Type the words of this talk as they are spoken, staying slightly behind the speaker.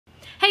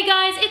Hey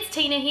guys, it's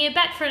Tina here,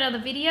 back for another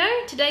video.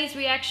 Today's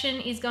reaction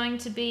is going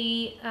to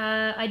be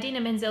Idina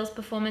Menzel's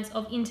performance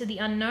of Into the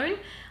Unknown,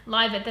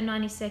 live at the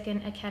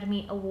 92nd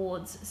Academy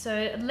Awards.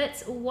 So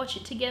let's watch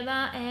it together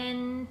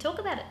and talk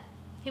about it.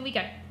 Here we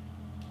go.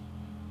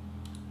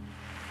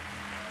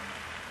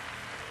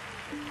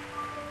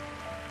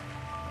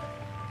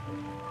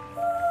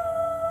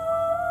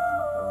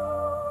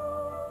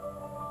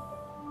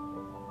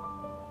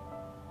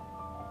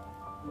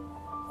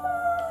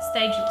 The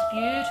stage looks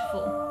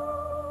beautiful.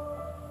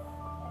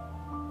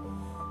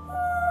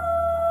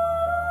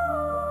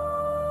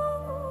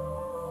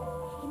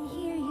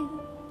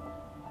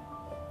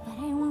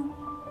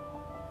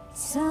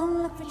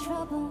 Some look for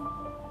trouble,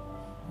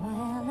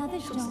 while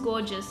others She looks don't.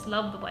 gorgeous.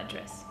 Love the white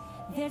dress.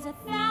 There's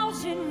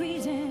 1,000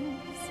 reasons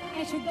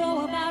I should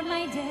go about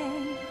my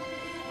day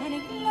and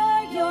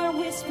ignore your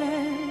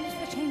whispers,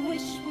 which I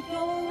wish would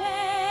go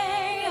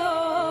away.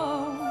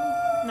 Oh,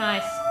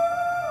 Nice.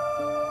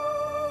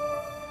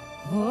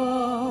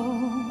 oh.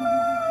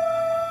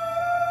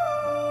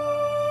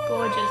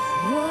 Gorgeous.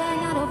 You're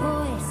not a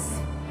voice.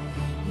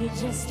 You're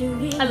just a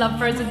real. I love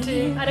Frozen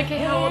too. I don't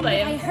care how old I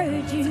am. I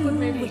heard you, It's a good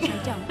movie. which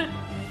I don't.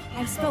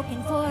 I'm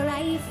spoken for,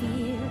 I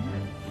feel.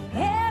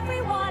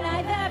 Everyone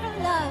I've ever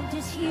loved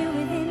is here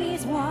within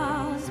these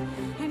walls.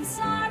 I'm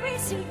sorry,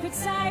 secret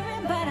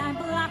siren, but I'm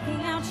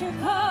blocking out your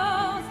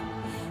calls.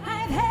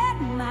 I've had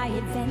my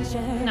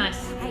adventure.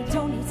 Nice. I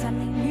don't need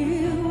something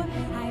new.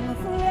 I'm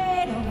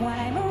afraid of what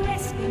I'm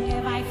risking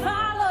if I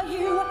follow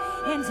you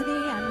into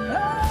the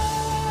unknown.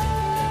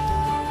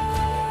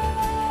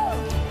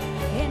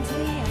 Into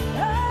the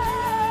unknown.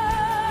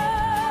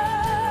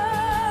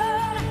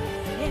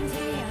 Into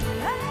the unknown.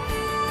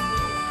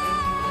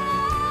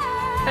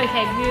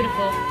 Okay,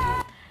 beautiful.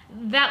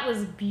 That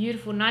was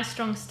beautiful. Nice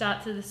strong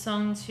start to the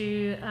song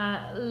too.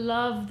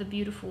 Love the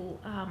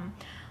beautiful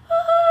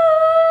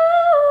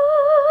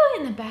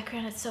in the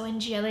background. It's so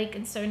angelic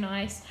and so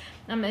nice.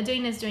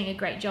 Idina's doing a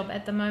great job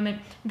at the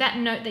moment. That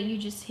note that you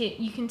just hit,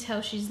 you can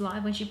tell she's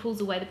live. When she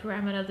pulls away the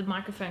parameter, the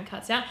microphone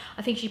cuts out.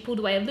 I think she pulled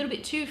away a little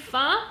bit too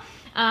far.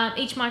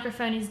 Each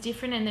microphone is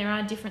different and there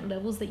are different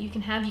levels that you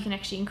can have. You can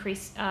actually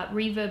increase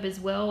reverb as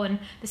well and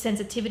the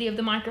sensitivity of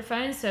the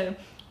microphone. So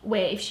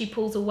where if she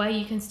pulls away,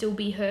 you can still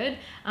be heard.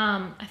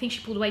 I think she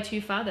pulled away too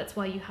far. That's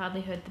why you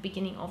hardly heard the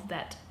beginning of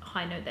that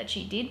high note that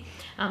she did.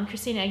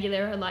 Christina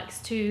Aguilera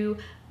likes to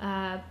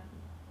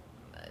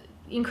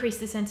increase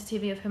the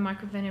sensitivity of her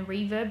microphone and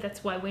reverb.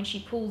 That's why when she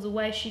pulls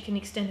away, she can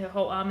extend her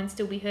whole arm and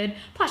still be heard.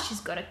 Plus,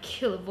 she's got a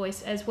killer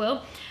voice as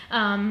well.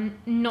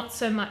 Not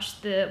so much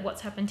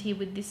what's happened here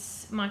with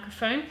this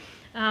microphone.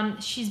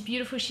 She's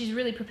beautiful. She's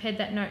really prepared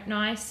that note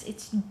nice.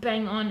 It's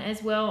bang on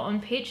as well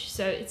on pitch,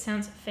 so it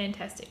sounds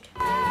fantastic.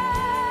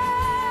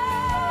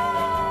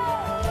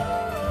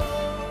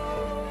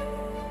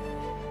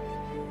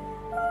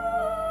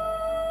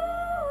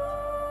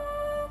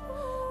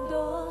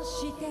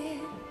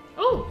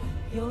 Oh,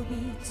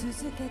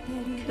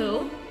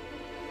 cool.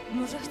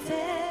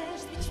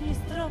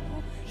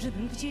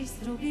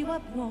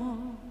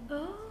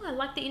 Oh, I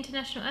like the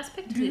international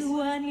aspect of this. Oh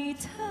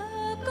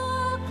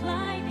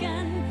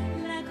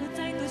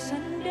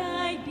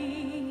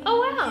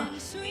wow.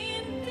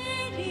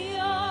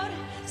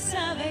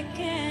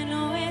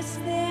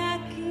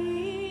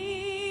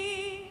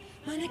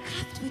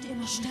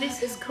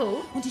 This is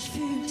cool.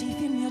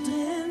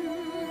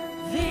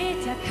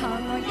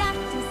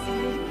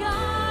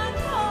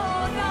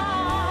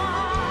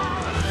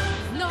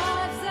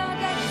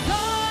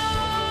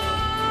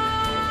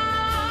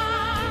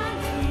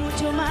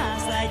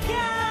 Más allá,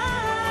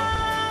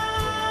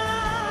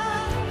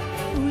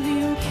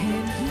 you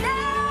can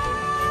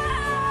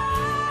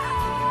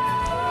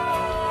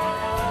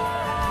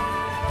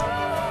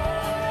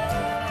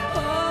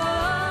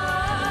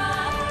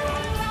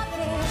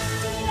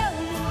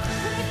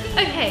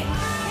Okay.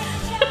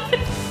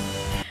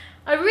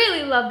 I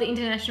really love the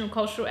international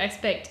cultural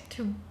aspect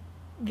to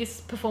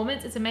this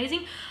performance. It's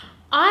amazing.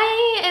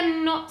 I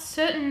am not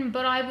certain,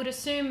 but I would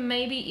assume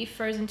maybe if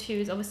Frozen 2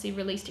 is obviously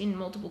released in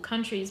multiple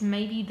countries,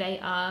 maybe they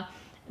are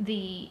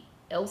the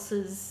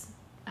Elsa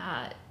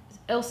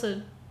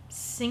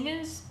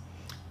singers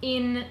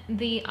in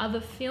the other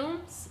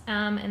films,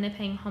 and they're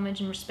paying homage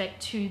and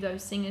respect to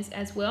those singers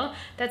as well.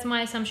 That's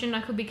my assumption.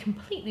 I could be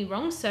completely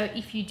wrong, so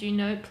if you do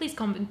know, please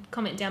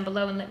comment down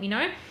below and let me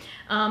know.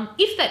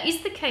 If that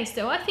is the case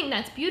though, I think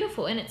that's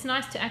beautiful, and it's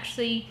nice to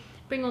actually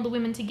bring all the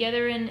women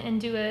together and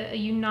do a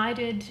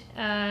united,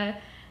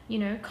 you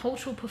know,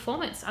 cultural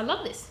performance. I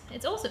love this.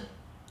 It's awesome.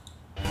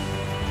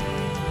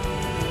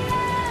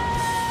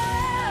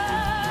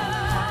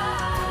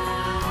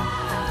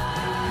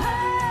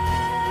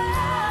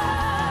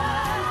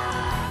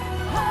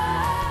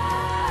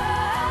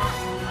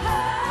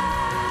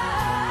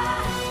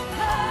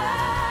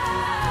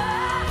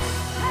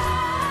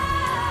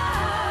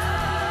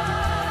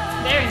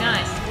 Very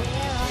nice.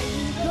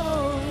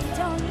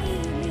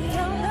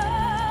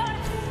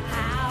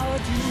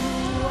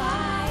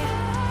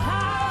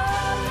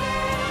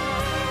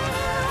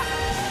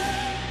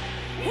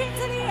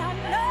 Into the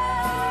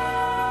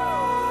unknown.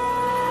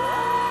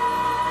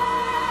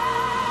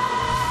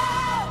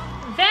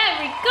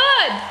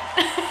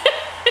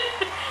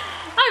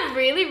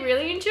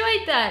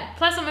 appreciate that.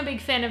 Plus, I'm a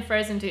big fan of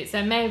Frozen too,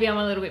 so maybe I'm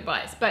a little bit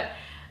biased. But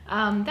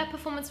that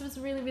performance was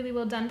really, really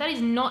well done. That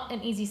is not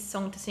an easy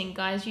song to sing,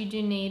 guys. You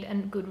do need a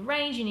good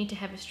range. You need to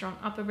have a strong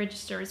upper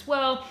register as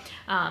well.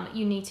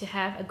 You need to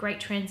have a great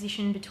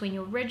transition between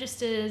your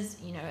registers,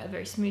 you know, a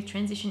very smooth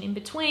transition in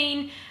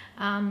between.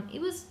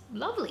 It was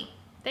lovely.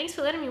 Thanks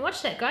for letting me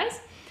watch that, guys.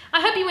 I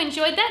hope you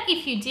enjoyed that.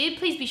 If you did,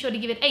 please be sure to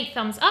give it a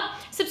thumbs up,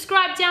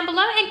 subscribe down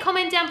below, and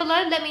comment down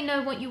below. Let me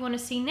know what you want to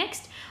see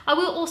next. I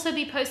will also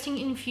be posting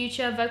in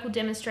future vocal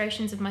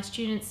demonstrations of my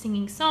students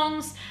singing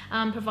songs,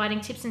 providing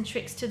tips and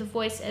tricks to the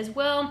voice as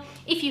well.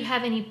 If you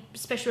have any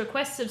special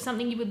requests of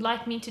something you would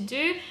like me to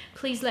do,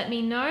 please let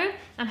me know.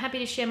 I'm happy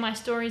to share my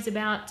stories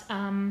about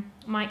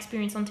my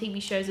experience on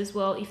TV shows as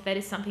well, if that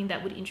is something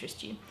that would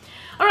interest you.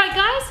 All right,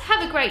 guys,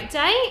 have a great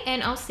day,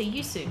 and I'll see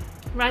you soon.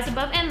 Rise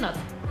above and love.